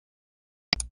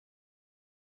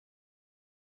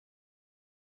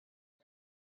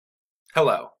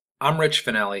Hello, I'm Rich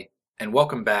Finelli, and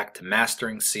welcome back to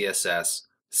Mastering CSS,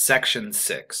 Section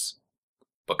 6,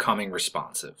 Becoming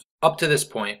Responsive. Up to this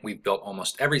point, we've built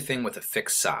almost everything with a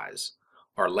fixed size.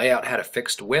 Our layout had a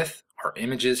fixed width, our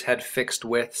images had fixed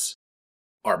widths,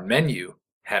 our menu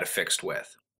had a fixed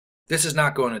width. This is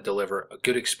not going to deliver a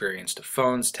good experience to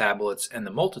phones, tablets, and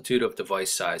the multitude of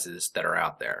device sizes that are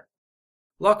out there.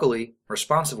 Luckily,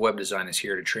 responsive web design is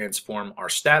here to transform our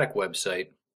static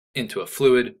website into a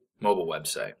fluid, mobile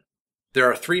website. There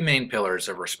are three main pillars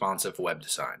of responsive web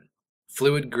design: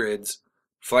 fluid grids,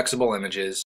 flexible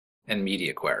images, and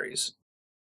media queries.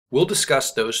 We'll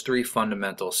discuss those three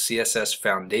fundamental CSS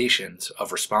foundations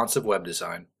of responsive web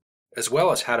design, as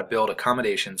well as how to build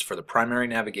accommodations for the primary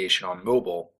navigation on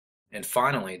mobile, and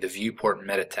finally the viewport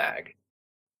meta tag.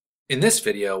 In this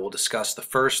video, we'll discuss the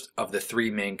first of the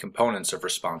three main components of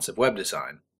responsive web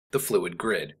design, the fluid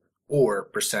grid, or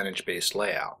percentage-based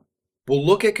layout. We'll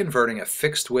look at converting a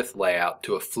fixed width layout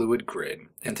to a fluid grid,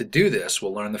 and to do this,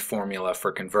 we'll learn the formula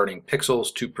for converting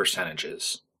pixels to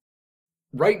percentages.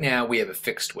 Right now, we have a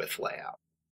fixed width layout.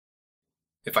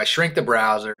 If I shrink the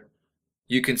browser,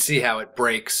 you can see how it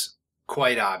breaks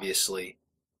quite obviously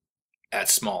at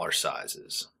smaller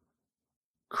sizes.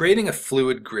 Creating a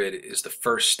fluid grid is the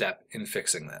first step in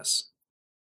fixing this.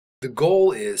 The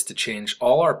goal is to change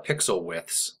all our pixel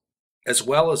widths, as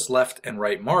well as left and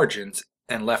right margins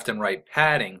and left and right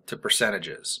padding, to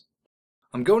percentages.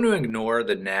 I'm going to ignore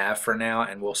the nav for now,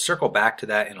 and we'll circle back to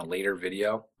that in a later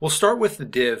video. We'll start with the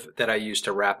div that I use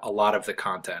to wrap a lot of the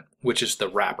content, which is the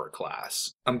wrapper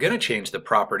class. I'm going to change the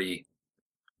property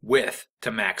width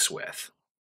to max width.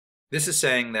 This is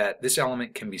saying that this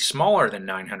element can be smaller than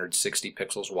 960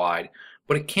 pixels wide,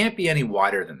 but it can't be any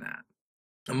wider than that.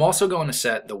 I'm also going to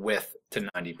set the width to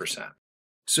 90%.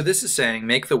 So this is saying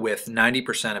make the width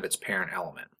 90% of its parent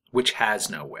element, which has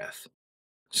no width.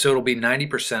 So it'll be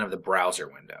 90% of the browser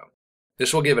window.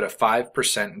 This will give it a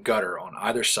 5% gutter on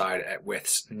either side at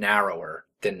widths narrower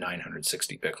than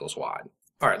 960 pixels wide.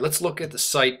 All right, let's look at the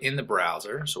site in the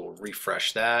browser. So we'll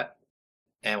refresh that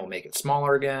and we'll make it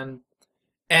smaller again.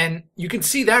 And you can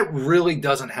see that really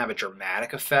doesn't have a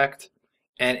dramatic effect,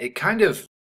 and it kind of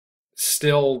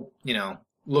still,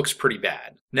 looks pretty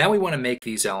bad. Now we want to make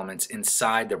these elements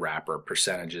inside the wrapper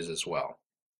percentages as well.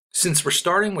 Since we're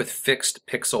starting with fixed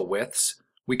pixel widths,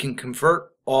 we can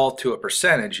convert all to a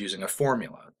percentage using a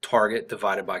formula: target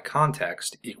divided by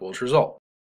context equals result.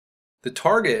 The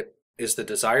target is the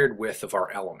desired width of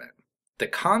our element. The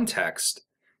context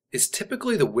is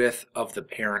typically the width of the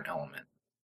parent element.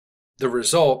 The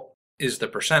result is the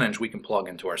percentage we can plug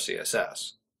into our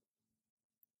CSS.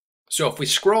 So if we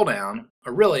scroll down,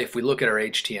 or really if we look at our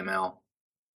HTML,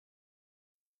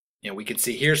 we can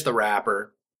see here's the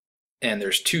wrapper, and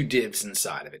there's two divs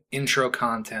inside of it: intro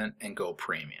content and go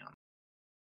premium.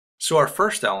 So our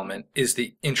first element is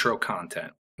the intro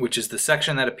content, which is the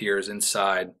section that appears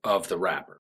inside of the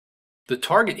wrapper. The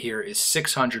target here is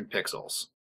 600 pixels.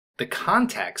 The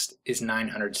context is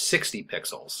 960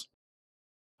 pixels.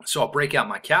 So I'll break out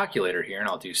my calculator here and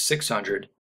I'll do 600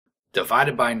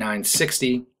 divided by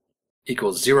 960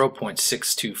 equals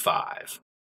 0.625.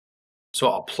 So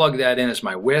I'll plug that in as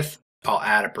my width. I'll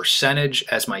add a percentage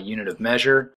as my unit of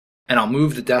measure, and I'll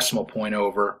move the decimal point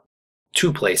over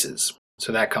 2 places.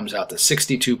 So that comes out to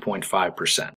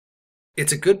 62.5%.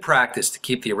 It's a good practice to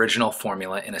keep the original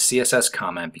formula in a CSS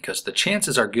comment because the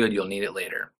chances are good you'll need it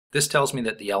later. This tells me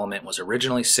that the element was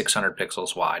originally 600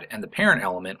 pixels wide and the parent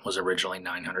element was originally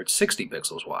 960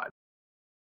 pixels wide.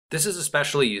 This is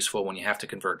especially useful when you have to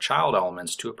convert child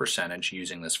elements to a percentage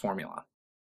using this formula.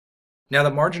 Now the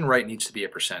margin right needs to be a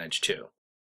percentage too.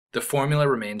 The formula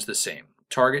remains the same: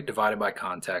 target divided by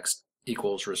context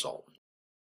equals result.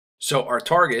 So our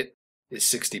target is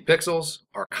 60 pixels,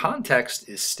 our context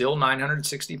is still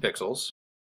 960 pixels,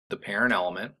 the parent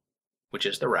element, which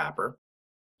is the wrapper.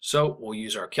 So we'll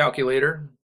use our calculator.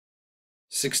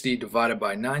 60 divided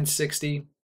by 960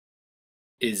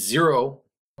 is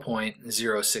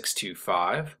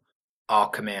 0.0625. I'll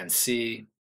Command C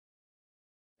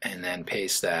and then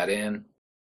paste that in.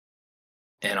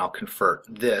 And I'll convert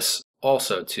this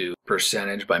also to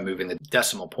percentage by moving the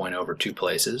decimal point over 2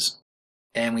 places.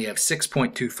 And we have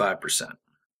 6.25%.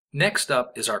 Next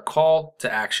up is our call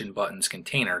to action buttons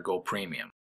container, Go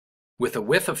Premium. With a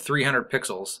width of 300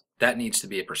 pixels, that needs to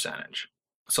be a percentage.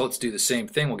 So let's do the same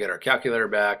thing. We'll get our calculator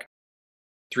back.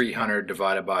 300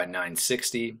 divided by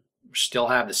 960. We still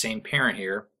have the same parent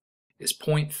here. Is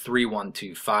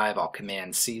 0.3125. I'll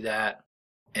Command C that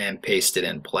and paste it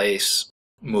in place.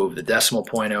 Move the decimal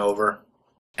point over,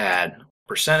 add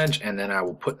percentage, and then I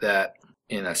will put that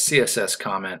in a CSS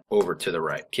comment over to the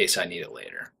right in case I need it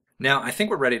later. Now I think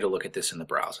we're ready to look at this in the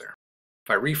browser. If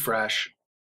I refresh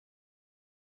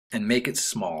and make it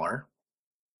smaller,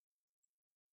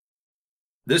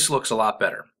 this looks a lot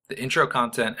better. The intro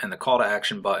content and the call to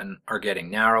action button are getting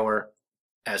narrower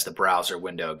as the browser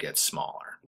window gets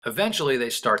smaller. Eventually they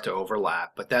start to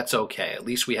overlap, but that's okay. At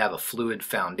least we have a fluid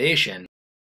foundation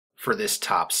for this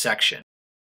top section.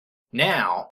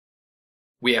 Now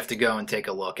we have to go and take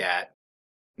a look at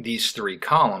these three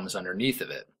columns underneath of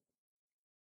it.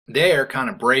 They are kind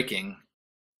of breaking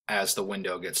as the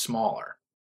window gets smaller.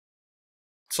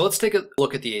 So let's take a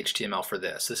look at the HTML for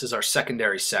this. This is our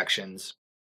secondary sections.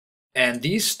 And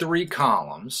these three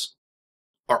columns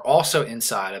are also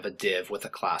inside of a div with a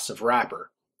class of wrapper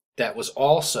that was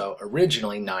also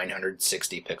originally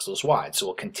 960 pixels wide. So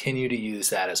we'll continue to use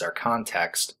that as our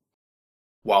context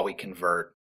while we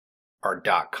convert our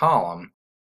dot column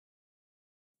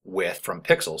width from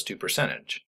pixels to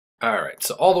percentage. All right,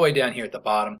 so all the way down here at the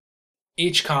bottom,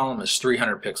 each column is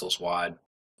 300 pixels wide.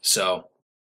 So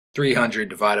 300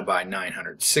 divided by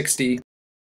 960,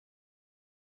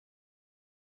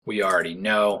 we already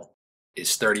know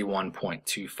is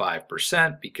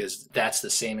 31.25% because that's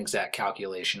the same exact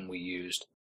calculation we used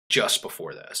just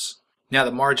before this. Now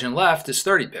the margin left is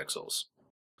 30 pixels.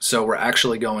 So we're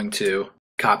actually going to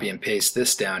copy and paste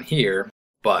this down here,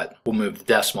 but we'll move the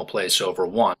decimal place over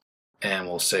 1 and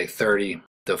we'll say 30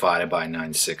 divided by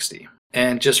 960.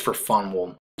 And just for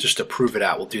fun, just to prove it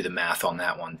out, we'll do the math on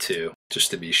that one too,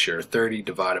 just to be sure. 30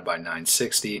 divided by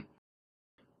 960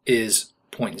 is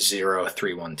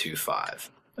 0.03125.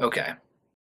 Okay,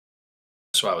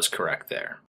 so I was correct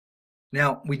there.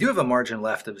 Now, we do have a margin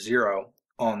left of 0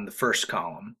 on the first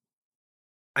column.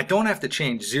 I don't have to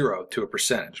change 0 to a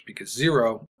percentage because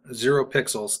 0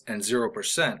 pixels, and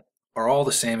 0% are all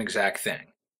the same exact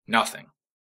thing, nothing.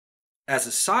 As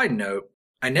a side note,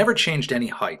 I never changed any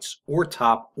heights or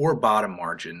top or bottom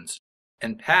margins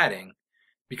and padding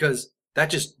because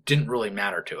that just didn't really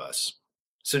matter to us.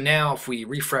 So now if we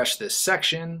refresh this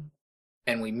section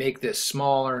and we make this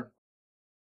smaller,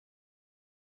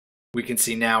 we can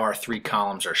see now our three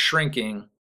columns are shrinking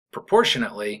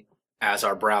proportionately as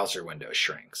our browser window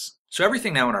shrinks. So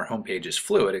everything now on our homepage is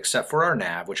fluid except for our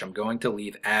nav, which I'm going to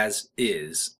leave as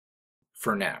is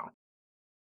for now.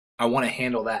 I want to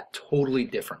handle that totally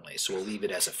differently, so we'll leave it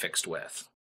as a fixed width.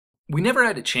 We never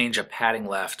had to change a padding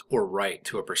left or right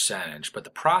to a percentage, but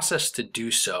the process to do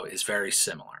so is very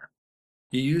similar.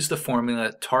 You use the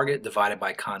formula target divided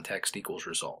by context equals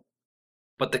result.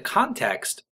 But the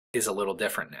context is a little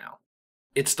different now.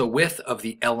 It's the width of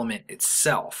the element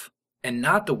itself and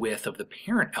not the width of the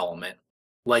parent element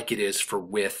like it is for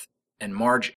width and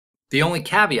margin. The only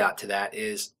caveat to that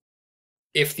is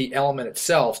if the element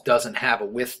itself doesn't have a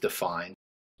width defined,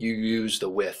 you use the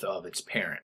width of its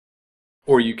parent.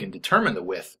 Or you can determine the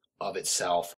width of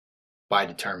itself by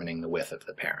determining the width of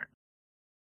the parent.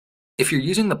 If you're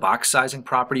using the box sizing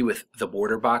property with the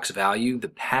border box value, the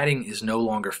padding is no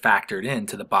longer factored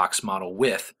into the box model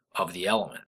width of the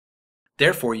element.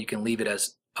 Therefore, you can leave it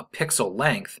as a pixel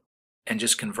length and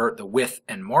just convert the width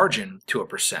and margin to a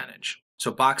percentage.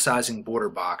 So box sizing border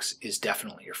box is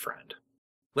definitely your friend.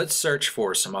 Let's search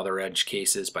for some other edge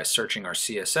cases by searching our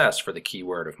CSS for the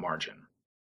keyword of margin.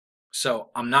 So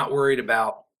I'm not worried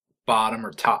about bottom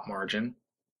or top margin.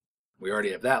 We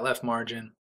already have that left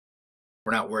margin.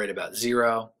 We're not worried about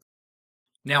 0.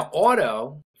 Now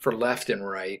auto for left and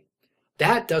right,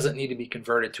 that doesn't need to be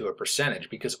converted to a percentage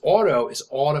because auto is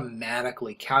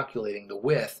automatically calculating the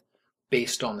width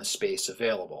based on the space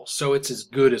available. So it's as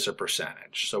good as a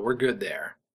percentage. So we're good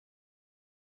there.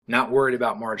 Not worried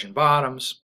about margin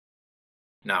bottoms,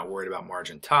 not worried about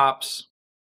margin tops,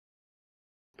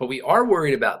 but we are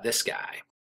worried about this guy.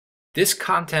 This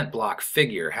content block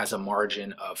figure has a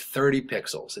margin of 30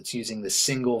 pixels. It's using the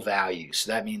single value.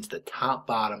 So that means the top,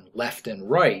 bottom, left, and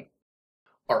right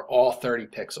are all 30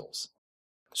 pixels.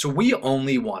 So we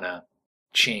only want to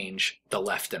change the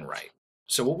left and right.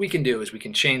 So what we can do is we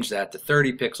can change that to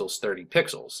 30 pixels, 30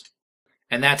 pixels.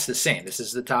 And that's the same. This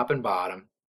is the top and bottom.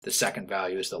 The second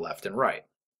value is the left and right.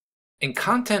 In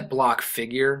content block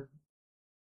figure,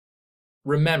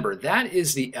 remember that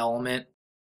is the element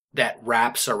that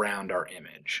wraps around our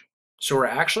image. So we're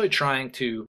actually trying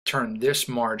to turn this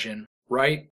margin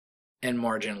right and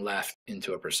margin left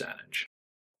into a percentage.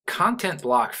 Content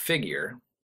block figure,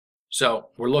 so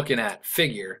we're looking at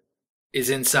figure, is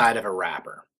inside of a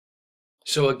wrapper.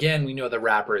 So again, we know the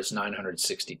wrapper is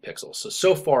 960 pixels.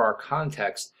 So far our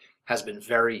context has been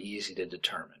very easy to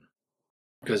determine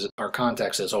because our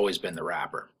context has always been the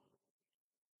wrapper.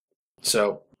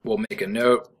 So we'll make a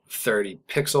note, 30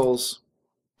 pixels.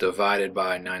 divided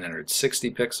by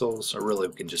 960 pixels, or really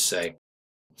we can just say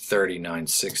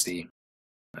 3960.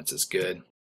 That's as good.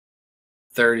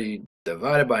 30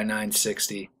 divided by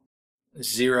 960,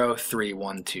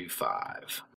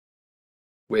 0.3125,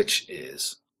 which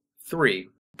is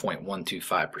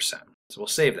 3.125%. So we'll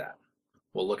save that.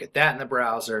 We'll look at that in the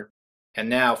browser. And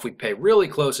now if we pay really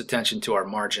close attention to our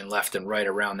margin left and right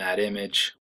around that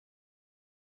image,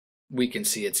 we can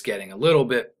see it's getting a little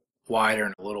bit wider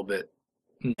and a little bit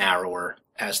narrower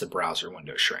as the browser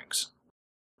window shrinks.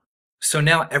 So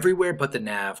now everywhere but the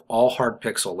nav, all hard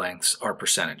pixel lengths are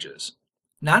percentages.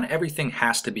 Not everything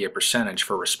has to be a percentage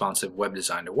for responsive web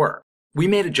design to work. We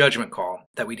made a judgment call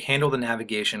that we'd handle the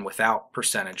navigation without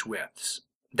percentage widths.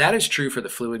 That is true for the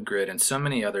fluid grid and so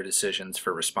many other decisions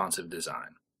for responsive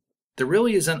design. There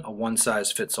really isn't a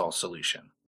one-size-fits-all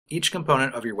solution. Each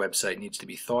component of your website needs to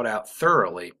be thought out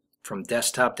thoroughly from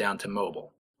desktop down to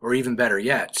mobile, or even better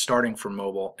yet, starting from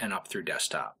mobile and up through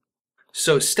desktop.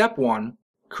 So step 1,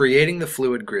 creating the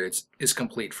fluid grids, is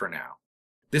complete for now.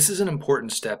 This is an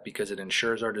important step because it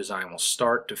ensures our design will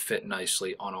start to fit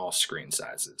nicely on all screen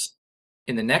sizes.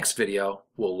 In the next video,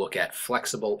 we'll look at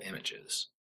flexible images.